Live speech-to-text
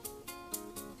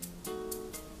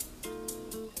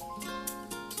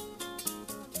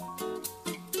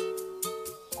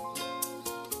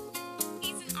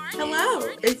Hello,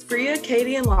 it's Bria,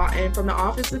 Katie, and Lawton from the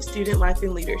Office of Student Life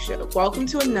and Leadership. Welcome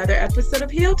to another episode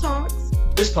of Heal Talks.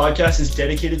 This podcast is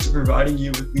dedicated to providing you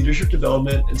with leadership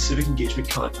development and civic engagement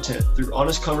content through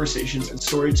honest conversations and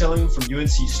storytelling from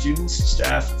UNC students,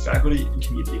 staff, faculty, and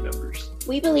community members.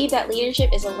 We believe that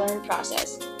leadership is a learned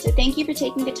process, so thank you for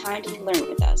taking the time to learn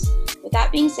with us. With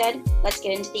that being said, let's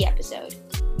get into the episode.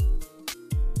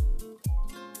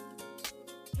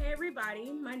 Hey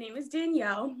everybody, my name is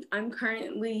Danielle. I'm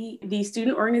currently the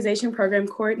Student Organization Program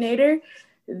Coordinator.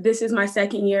 This is my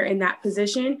second year in that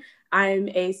position. I'm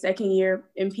a second year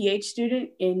MPH student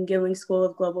in Gilling School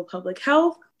of Global Public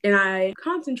Health, and I'm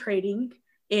concentrating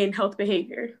in health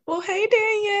behavior. Well, hey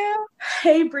Danielle.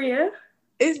 Hey Bria.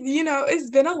 It's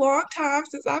been a long time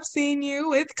since I've seen you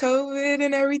with COVID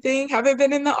and everything. Haven't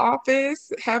been in the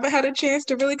office, haven't had a chance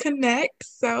to really connect.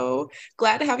 So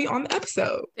glad to have you on the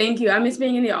episode. Thank you. I miss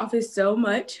being in the office so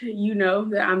much. You know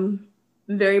that I'm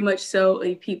very much so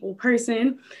a people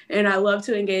person, and I love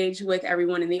to engage with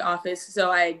everyone in the office. So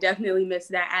I definitely miss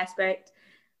that aspect.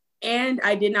 And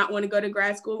I did not want to go to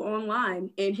grad school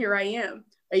online. And here I am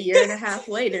a year and a half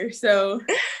later. So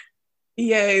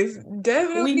yes,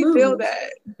 definitely feel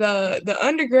that the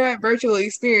undergrad virtual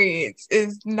experience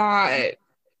is not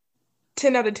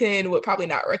 10 out of 10 would probably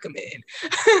not recommend.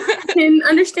 Can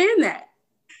understand that.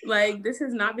 Like, this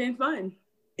has not been fun.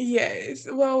 Yes.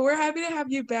 Well, we're happy to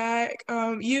have you back.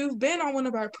 You've been on one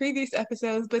of our previous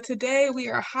episodes, but today we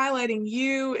are highlighting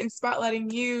you and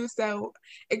spotlighting you. So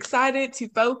excited to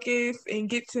focus and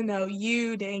get to know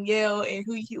you, Danielle, and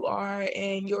who you are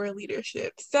and your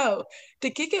leadership. So to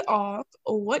kick it off,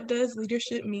 what does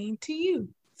leadership mean to you?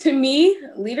 To me,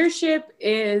 leadership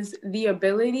is the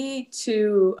ability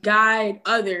to guide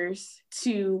others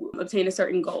to obtain a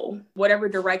certain goal. Whatever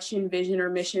direction, vision,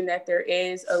 or mission that there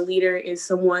is, a leader is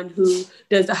someone who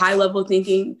does the high-level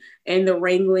thinking and the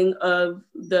wrangling of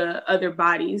the other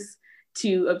bodies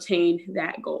to obtain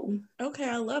that goal. Okay,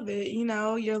 I love it.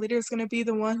 Your leader is going to be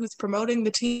the one who's promoting the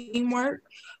teamwork,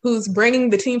 who's bringing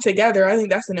the team together. I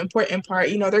think that's an important part.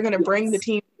 They're going to bring the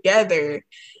team together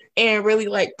and really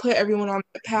put everyone on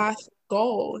the path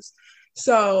goals.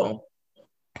 So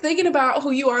thinking about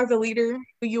who you are as a leader,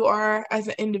 who you are as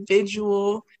an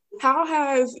individual, how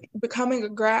has becoming a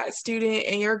grad student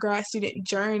and your grad student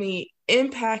journey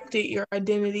impacted your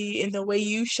identity and the way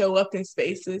you show up in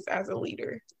spaces as a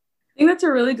leader? I think that's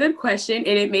a really good question,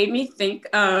 and it made me think.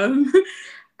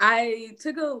 I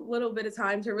took a little bit of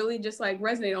time to really just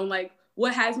resonate on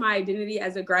what has my identity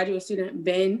as a graduate student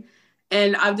been.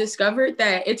 And I've discovered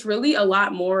that it's really a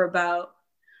lot more about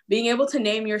being able to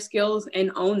name your skills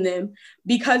and own them,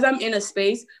 because I'm in a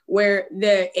space where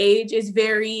the age is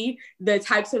varied, the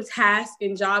types of tasks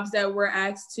and jobs that we're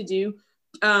asked to do.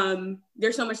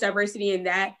 There's so much diversity in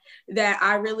that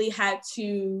I really had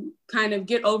to kind of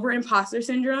get over imposter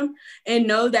syndrome and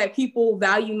know that people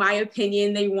value my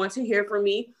opinion. They want to hear from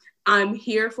me. I'm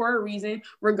here for a reason,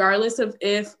 regardless of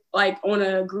if on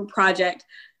a group project,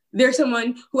 there's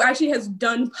someone who actually has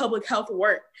done public health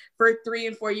work for 3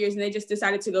 and 4 years and they just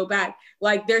decided to go back.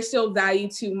 There's still value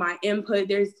to my input.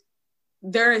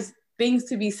 There's things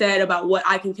to be said about what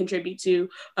I can contribute to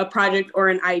a project or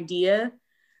an idea.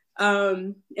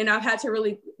 And I've had to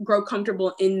really grow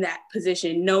comfortable in that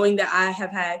position, knowing that I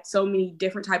have had so many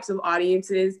different types of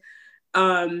audiences.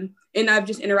 And I've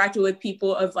just interacted with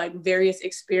people of various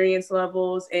experience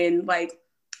levels and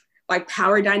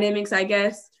power dynamics, I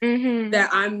guess, that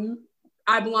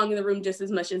I belong in the room just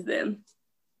as much as them.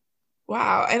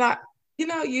 Wow. And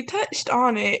you touched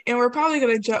on it, and we're probably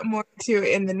going to jump more to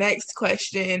it in the next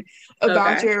question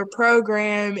about your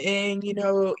program and,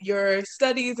 your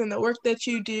studies and the work that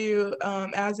you do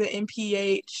as an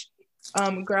MPH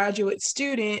graduate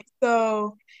student.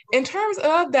 So in terms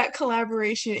of that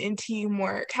collaboration and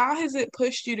teamwork, how has it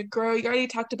pushed you to grow? You already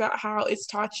talked about how it's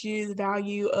taught you the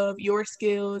value of your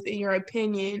skills and your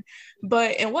opinion,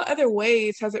 but in what other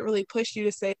ways has it really pushed you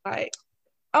to say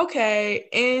okay,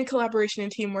 in collaboration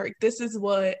and teamwork, this is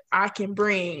what I can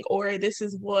bring, or this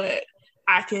is what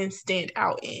I can stand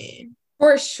out in?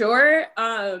 For sure.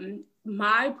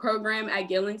 My program at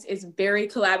Gillings is very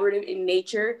collaborative in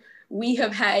nature. We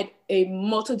have had a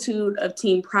multitude of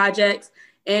team projects.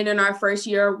 And in our first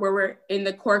year where we're in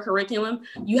the core curriculum,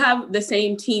 you have the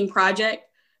same team project,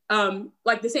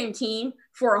 the same team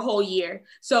for a whole year.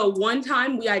 So one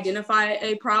time we identify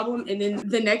a problem, and then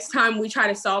the next time we try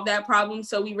to solve that problem.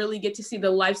 So we really get to see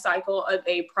the life cycle of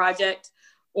a project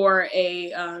or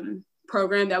a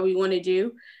program that we want to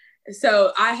do.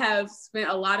 So I have spent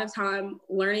a lot of time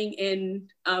learning and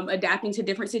adapting to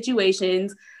different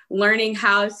situations, learning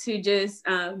how to just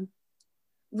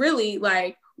really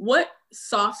what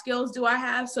soft skills do I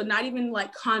have? So not even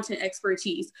like content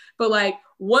expertise, but like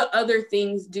what other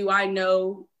things do I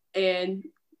know and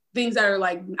things that are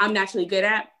like I'm naturally good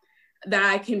at that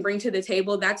I can bring to the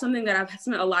table. That's something that I've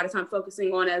spent a lot of time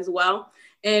focusing on as well.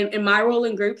 And in my role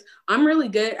in groups, I'm really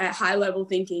good at high level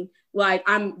thinking. Like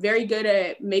I'm very good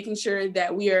at making sure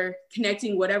that we are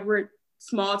connecting whatever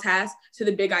small task to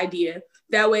the big idea.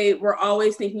 That way we're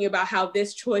always thinking about how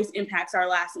this choice impacts our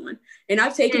last one. And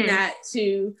I've taken that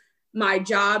to my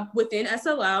job within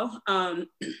SLL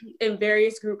in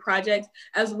various group projects,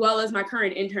 as well as my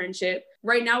current internship.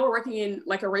 Right now we're working in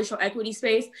like a racial equity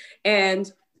space. And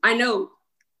I know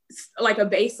like a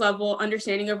base level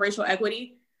understanding of racial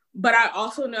equity, but I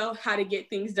also know how to get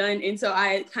things done. And so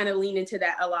I kind of lean into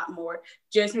that a lot more,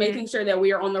 just making sure that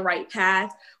we are on the right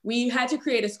path. We had to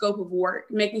create a scope of work,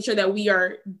 making sure that we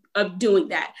are doing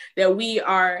that we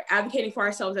are advocating for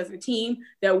ourselves as a team,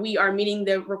 that we are meeting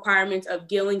the requirements of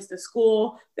Gillings, the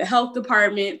school, the health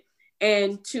department,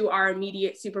 and to our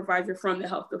immediate supervisor from the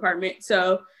health department.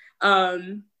 So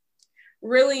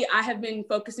really, I have been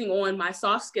focusing on my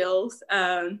soft skills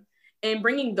and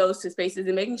bringing those to spaces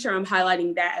and making sure I'm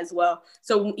highlighting that as well.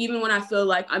 So even when I feel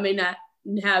like I may not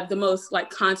have the most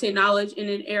like content knowledge in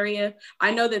an area,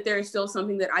 I know that there is still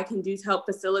something that I can do to help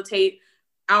facilitate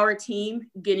our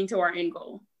team getting to our end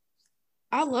goal.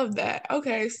 I love that.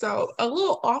 Okay, so a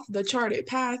little off the charted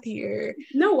path here.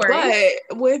 No worries.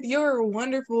 But with your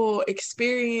wonderful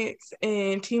experience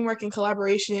in teamwork and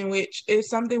collaboration, which is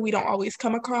something we don't always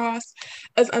come across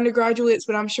as undergraduates,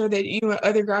 but I'm sure that you and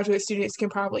other graduate students can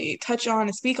probably touch on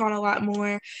and speak on a lot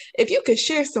more. If you could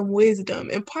share some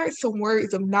wisdom, impart some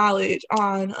words of knowledge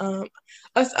on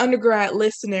us undergrad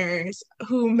listeners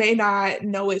who may not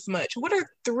know as much, what are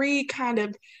 3 kind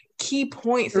of key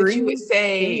points that you would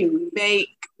say make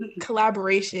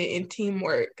collaboration and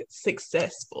teamwork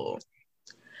successful?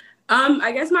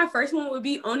 I guess my first one would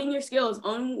be owning your skills,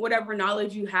 own whatever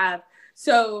knowledge you have.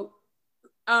 So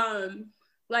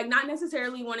like not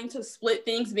necessarily wanting to split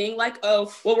things, being like,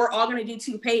 oh, well, we're all going to do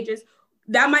 2 pages.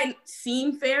 That might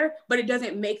seem fair, but it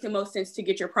doesn't make the most sense to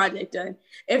get your project done.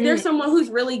 If there's someone who's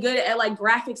really good at like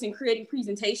graphics and creating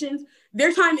presentations,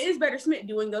 their time is better spent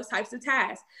doing those types of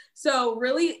tasks. So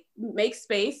really make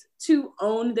space to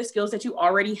own the skills that you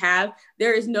already have.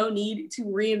 There is no need to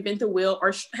reinvent the wheel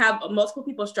or have multiple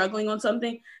people struggling on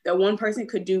something that one person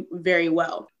could do very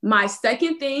well. My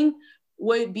second thing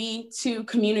would be to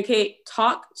communicate,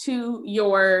 talk to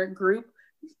your group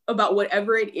about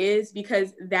whatever it is,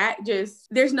 because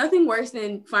there's nothing worse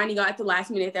than finding out at the last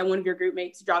minute that one of your group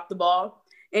mates dropped the ball.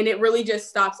 And it really just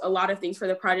stops a lot of things for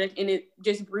the project, and it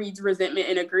just breeds resentment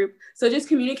in a group. So just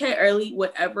communicate early,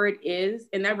 whatever it is.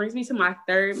 And that brings me to my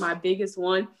biggest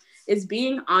one, is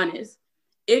being honest.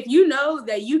 If you know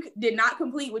that you did not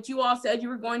complete what you all said you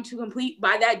were going to complete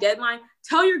by that deadline,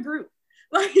 tell your group.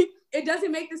 Like, it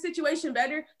doesn't make the situation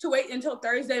better to wait until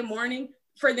Thursday morning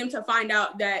for them to find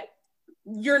out that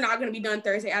you're not going to be done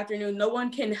Thursday afternoon. No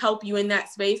one can help you in that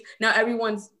space. Now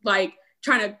everyone's like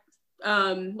trying to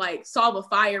like solve a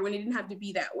fire when it didn't have to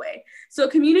be that way. So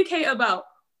communicate about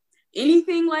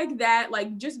anything like that.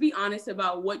 Like just be honest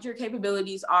about what your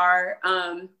capabilities are.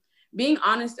 Being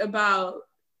honest about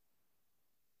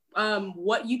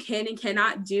what you can and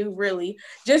cannot do, really.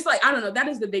 Just like, I don't know, that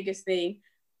is the biggest thing.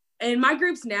 And my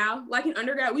groups now, like in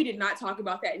undergrad, we did not talk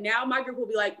about that. Now my group will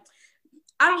be like,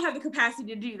 I don't have the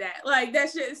capacity to do that. Like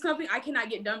that's just something I cannot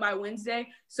get done by Wednesday.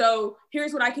 So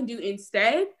here's what I can do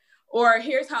instead, or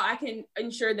here's how I can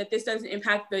ensure that this doesn't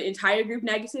impact the entire group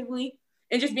negatively.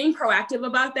 And just being proactive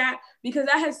about that, because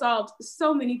that has solved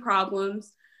so many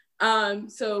problems.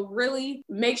 So really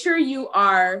make sure you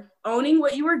are owning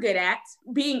what you are good at,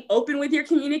 being open with your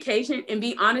communication, and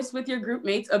be honest with your group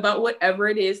mates about whatever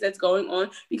it is that's going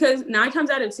on. Because 9 times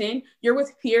out of 10, you're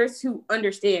with peers who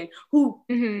understand, who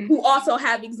also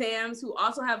have exams, who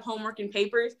also have homework and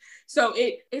papers. So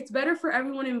it's better for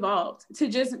everyone involved to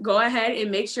just go ahead and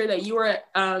make sure that you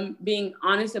are being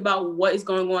honest about what is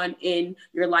going on in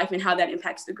your life and how that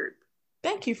impacts the group.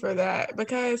 Thank you for that,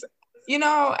 because you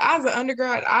know, as an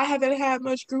undergrad, I haven't had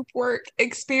much group work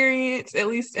experience, at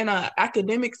least in an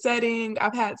academic setting.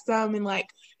 I've had some in like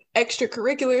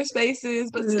extracurricular spaces,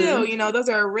 but still, you know, those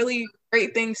are really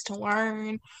great things to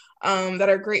learn that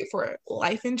are great for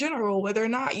life in general, whether or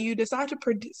not you decide to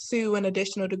pursue an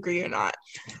additional degree or not.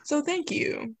 So thank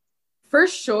you. For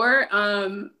sure.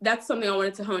 That's something I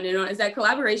wanted to hone in on, is that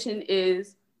collaboration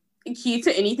is key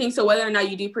to anything. So whether or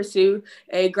not you do pursue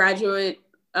a graduate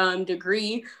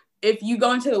degree, if you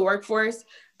go into the workforce,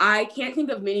 I can't think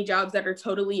of many jobs that are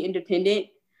totally independent.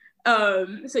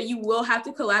 So you will have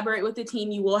to collaborate with the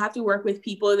team. You will have to work with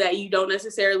people that you don't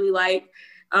necessarily like,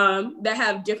 that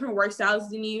have different work styles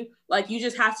than you. Like, you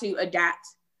just have to adapt.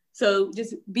 So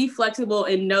just be flexible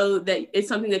and know that it's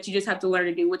something that you just have to learn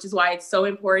to do, which is why it's so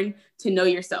important to know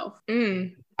yourself.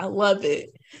 I love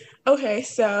it. Okay,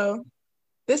 so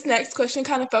this next question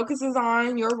kind of focuses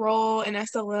on your role in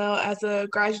SLL as a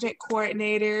graduate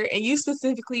coordinator, and you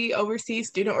specifically oversee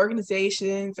student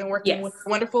organizations and working with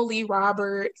wonderful Lee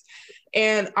Roberts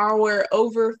and our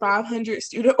over 500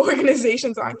 student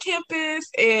organizations on campus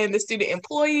and the student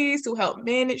employees who help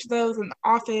manage those in the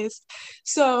office.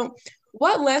 So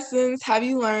what lessons have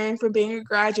you learned from being a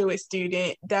graduate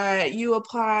student that you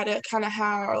apply to kind of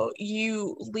how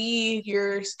you lead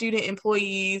your student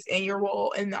employees and your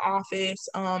role in the office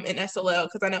in SLL?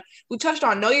 Because I know we touched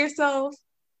on know yourself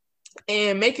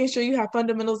and making sure you have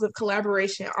fundamentals of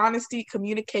collaboration, honesty,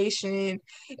 communication,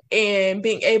 and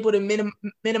being able to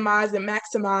minimize and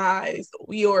maximize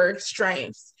your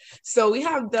strengths. So we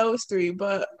have those three,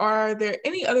 but are there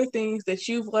any other things that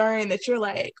you've learned that you're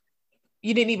like,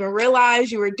 you didn't even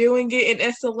realize you were doing it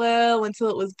in SLL until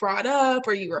it was brought up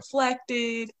or you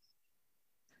reflected?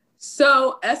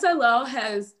 So SLL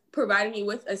has provided me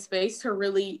with a space to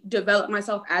really develop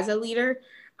myself as a leader,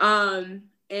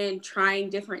 and trying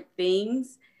different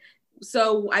things.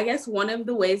 So I guess one of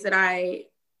the lessons that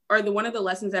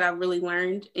I've really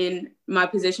learned in my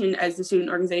position as the student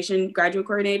organization graduate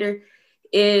coordinator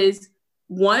is,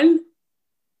 one,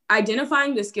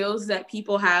 identifying the skills that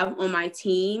people have on my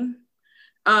team.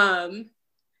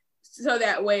 So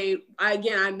that way, I'm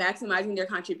maximizing their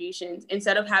contributions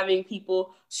instead of having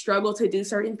people struggle to do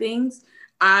certain things.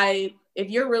 If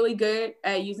you're really good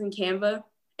at using Canva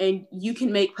and you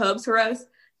can make pubs for us,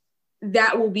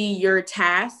 that will be your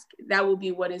task. That will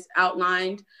be what is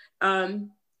outlined.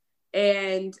 And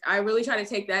I really try to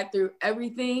take that through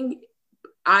everything.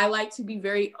 I like to be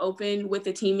very open with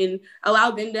the team and allow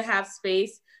them to have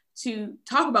space to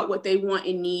talk about what they want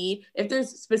and need, if there's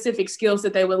specific skills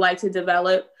that they would like to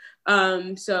develop.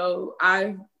 So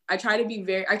I try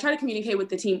to communicate with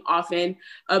the team often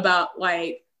about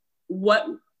like what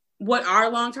our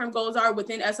long-term goals are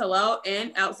within SLL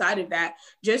and outside of that,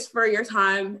 just for your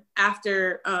time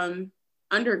after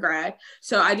undergrad.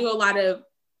 So I do a lot of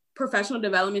professional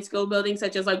development, skill building,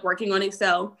 such as like working on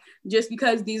Excel, just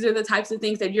because these are the types of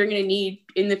things that you're going to need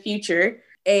in the future.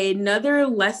 Another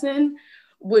lesson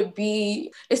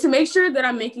is to make sure that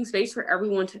I'm making space for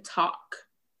everyone to talk.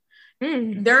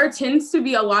 There tends to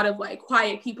be a lot of like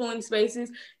quiet people in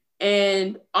spaces,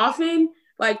 and often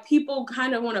like people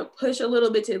kind of want to push a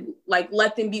little bit to like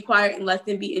let them be quiet and let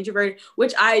them be introverted,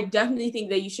 which I definitely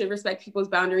think that you should respect people's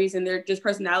boundaries and their just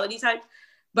personality types.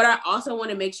 But I also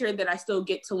want to make sure that I still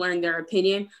get to learn their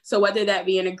opinion. So whether that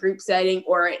be in a group setting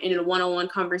or in a one-on-one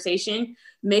conversation,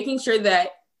 making sure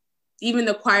that even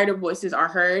the quieter voices are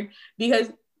heard,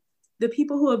 because the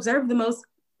people who observe the most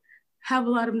have a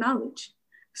lot of knowledge.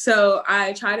 So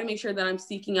I try to make sure that I'm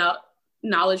seeking out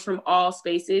knowledge from all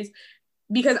spaces,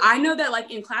 because I know that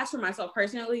like in class for myself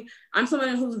personally, I'm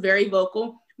someone who's very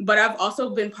vocal, but I've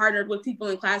also been partnered with people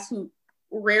in class who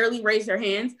rarely raise their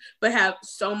hands, but have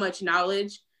so much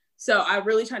knowledge. So I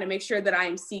really try to make sure that I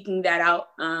am seeking that out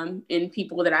in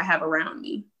people that I have around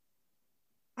me.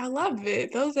 I love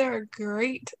it. Those are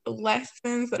great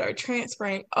lessons that are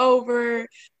transferring over,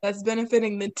 that's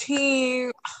benefiting the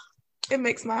team. It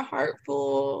makes my heart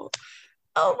full.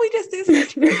 Oh, we just did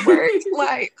such great work.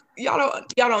 Like, y'all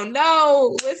don't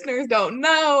know, listeners don't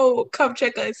know. Come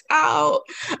check us out.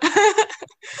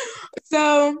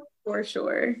 So for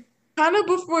sure. Kind of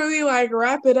before we like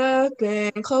wrap it up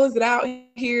and close it out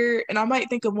here, and I might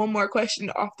think of one more question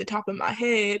off the top of my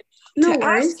head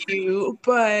ask you,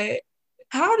 but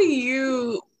how do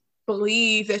you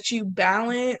believe that you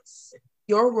balance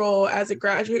your role as a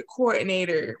graduate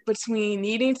coordinator between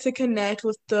needing to connect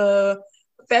with the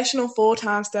professional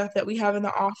full-time staff that we have in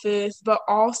the office, but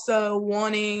also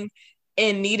wanting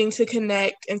and needing to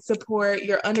connect and support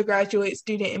your undergraduate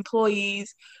student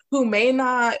employees who may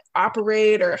not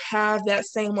operate or have that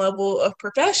same level of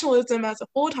professionalism as a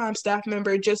full-time staff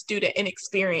member just due to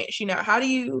inexperience? You know, how do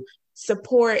you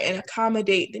support and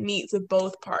accommodate the needs of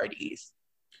both parties?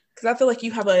 Because I feel like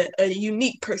you have a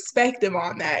unique perspective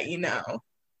on that, you know.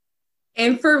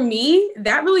 And for me,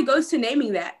 that really goes to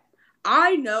naming that.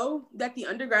 I know that the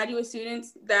undergraduate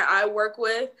students that I work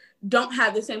with don't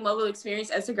have the same level of experience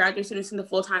as the graduate students and the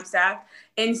full-time staff.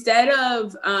 Instead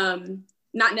of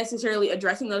not necessarily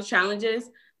addressing those challenges,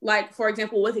 like, for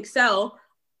example, with Excel,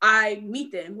 I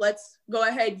meet them. Let's go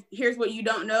ahead. Here's what you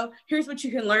don't know. Here's what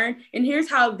you can learn. And here's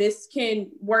how this can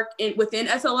work within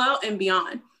SLL and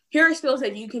beyond. here are skills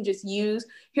that you can just use.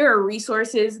 Here are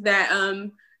resources that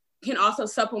can also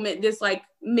supplement this like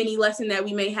mini lesson that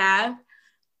we may have.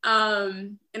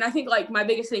 And I think like my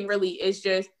biggest thing really is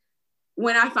just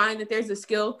when I find that there's a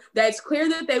skill that's clear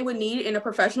that they would need in a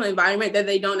professional environment that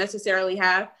they don't necessarily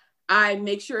have, I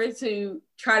make sure to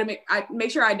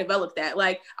make sure I develop that.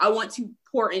 Like, I want to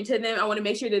pour into them. I want to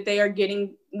make sure that they are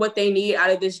getting what they need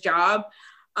out of this job.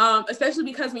 Especially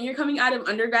because when you're coming out of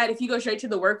undergrad, if you go straight to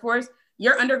the workforce,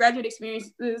 your undergraduate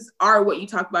experiences are what you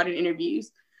talk about in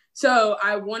interviews. So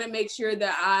I want to make sure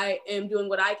that I am doing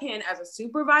what I can as a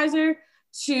supervisor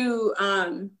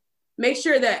to make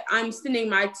sure that I'm sending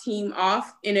my team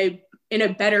off in a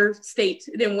better state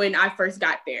than when I first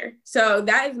got there. So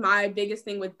that is my biggest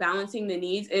thing with balancing the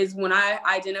needs, is when I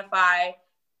identify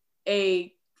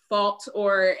a fault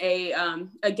or a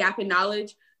gap in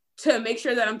knowledge, to make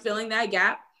sure that I'm filling that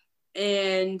gap,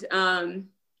 and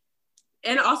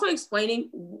also explaining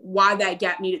why that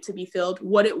gap needed to be filled,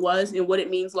 what it was and what it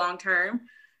means long term.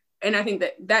 And I think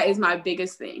that is my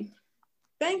biggest thing.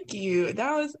 Thank you.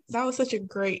 That was such a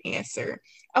great answer.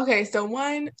 Okay, so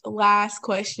one last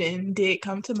question did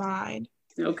come to mind.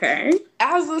 Okay.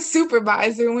 As a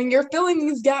supervisor, when you're filling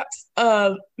these gaps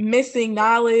of missing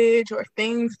knowledge or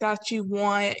things that you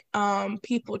want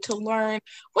people to learn,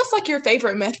 what's like your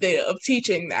favorite method of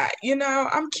teaching that? You know,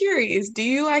 I'm curious. Do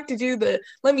you like to do the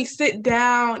let me sit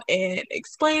down and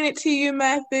explain it to you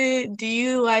method? Do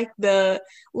you like the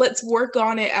let's work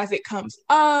on it as it comes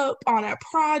up on a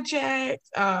project?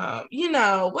 You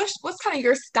know, what's kind of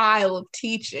your style of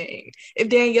teaching if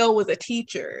Danielle was a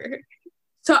teacher?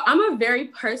 So I'm a very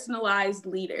personalized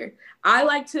leader. I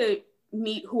like to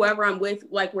meet whoever I'm with,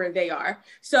 like where they are.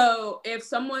 So if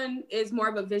someone is more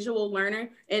of a visual learner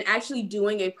and actually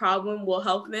doing a problem will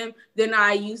help them, then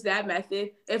I use that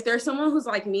method. If there's someone who's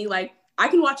like me, like I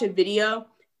can watch a video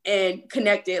and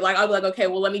connect it. Like I'll be like, okay,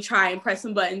 well, let me try and press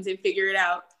some buttons and figure it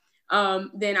out.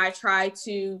 Then I try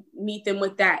to meet them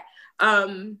with that.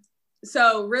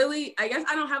 So really, I guess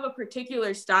I don't have a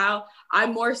particular style. I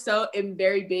more so am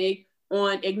very big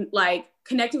on like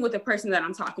connecting with the person that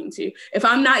I'm talking to. If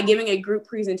I'm not giving a group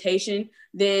presentation,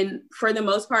 then for the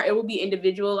most part, it will be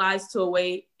individualized in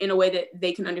a way that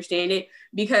they can understand it,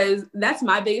 because that's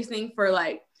my biggest thing for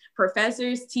like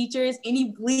professors, teachers,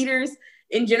 any leaders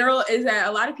in general, is that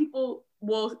a lot of people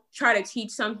will try to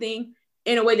teach something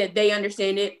in a way that they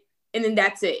understand it, and then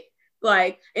that's it.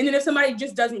 Like, and then if somebody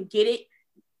just doesn't get it,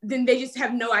 then they just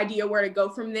have no idea where to go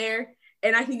from there.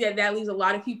 And I think that leaves a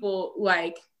lot of people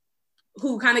like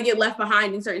who kind of get left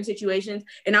behind in certain situations.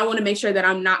 And I want to make sure that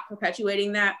I'm not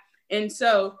perpetuating that. And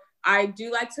so I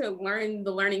do like to learn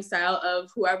the learning style of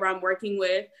whoever I'm working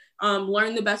with,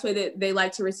 learn the best way that they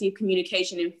like to receive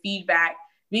communication and feedback,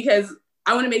 because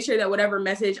I want to make sure that whatever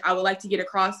message I would like to get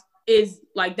across is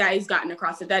like that is gotten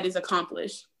across, that is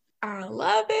accomplished. I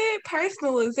love it.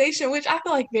 Personalization, which I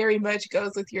feel like very much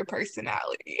goes with your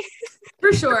personality.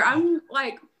 For sure. I'm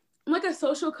like a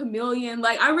social chameleon.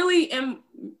 Like I really am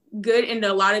good in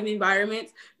a lot of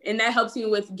environments, and that helps me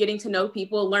with getting to know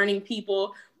people, learning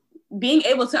people, being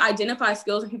able to identify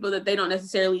skills in people that they don't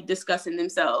necessarily discuss in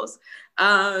themselves.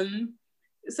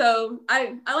 So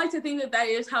I like to think that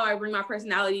is how I bring my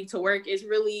personality to work, is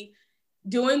really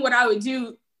doing what I would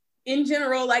do in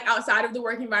general, like outside of the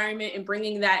work environment, and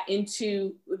bringing that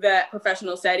into that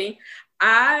professional setting.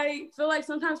 I feel like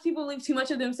sometimes people leave too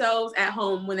much of themselves at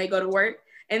home when they go to work,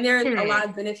 and there's a lot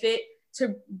of benefit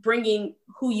to bringing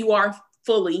who you are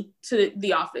fully to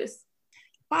the office.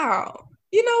 Wow.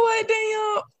 You know what,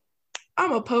 Danielle? I'm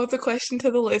going to pose a question to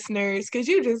the listeners, because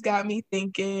you just got me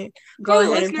thinking. For the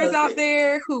listeners out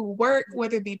there who work,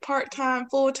 whether it be part-time,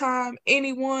 full-time,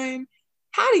 anyone,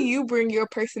 how do you bring your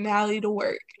personality to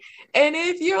work? And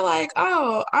if you're like,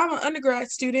 oh, I'm an undergrad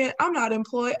student, I'm not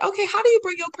employed. Okay, how do you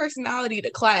bring your personality to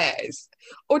class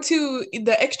or to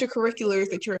the extracurriculars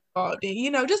that you're involved in?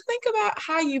 You know, just think about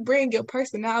how you bring your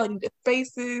personality to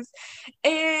spaces.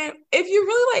 And if you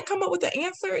really like come up with the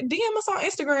answer, DM us on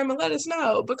Instagram and let us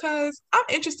know, because I'm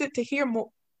interested to hear more.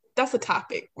 That's a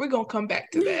topic. We're going to come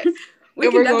back to that.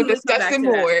 We're going to discuss it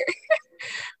more.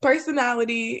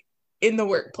 Personality in the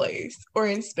workplace or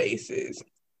in spaces.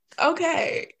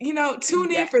 Okay, you know,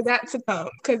 tune in for that to come,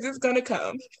 because it's gonna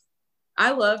come.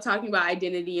 I love talking about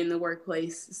identity in the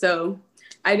workplace, so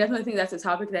I definitely think that's a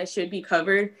topic that should be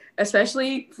covered,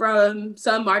 especially from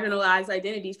some marginalized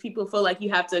identities. People feel like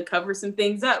you have to cover some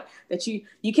things up, that you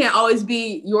can't always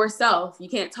be yourself. You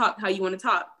can't talk how you want to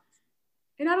talk,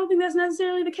 and I don't think that's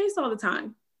necessarily the case all the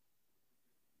time.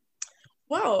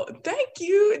 Well, thank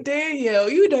you, Danielle.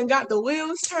 You done got the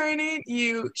wheels turning.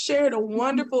 You shared a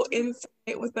wonderful insight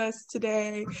with us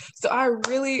today. So I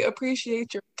really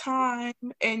appreciate your time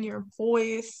and your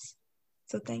voice.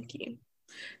 So thank you.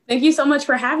 Thank you so much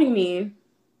for having me.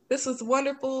 This was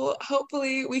wonderful.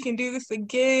 Hopefully we can do this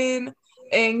again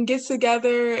and get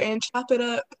together and chop it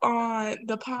up on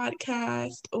the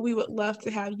podcast. We would love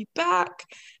to have you back.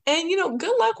 And,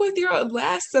 good luck with your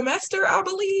last semester, I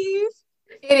believe.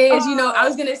 It is. I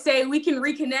was going to say we can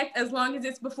reconnect as long as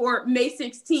it's before May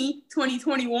 16th,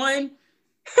 2021.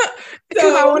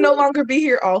 Because I will no longer be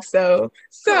here also.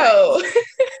 So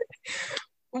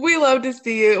we love to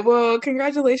see it. Well,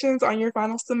 congratulations on your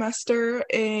final semester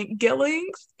in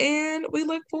Gillings, and we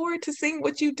look forward to seeing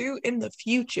what you do in the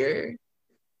future.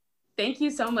 Thank you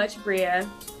so much, Bria.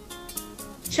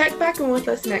 Check back in with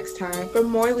us next time for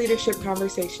more leadership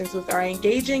conversations with our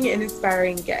engaging and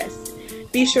inspiring guests.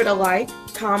 Be sure to like,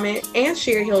 comment, and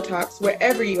share Hill Talks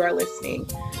wherever you are listening.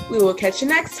 We will catch you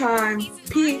next time.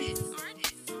 Peace.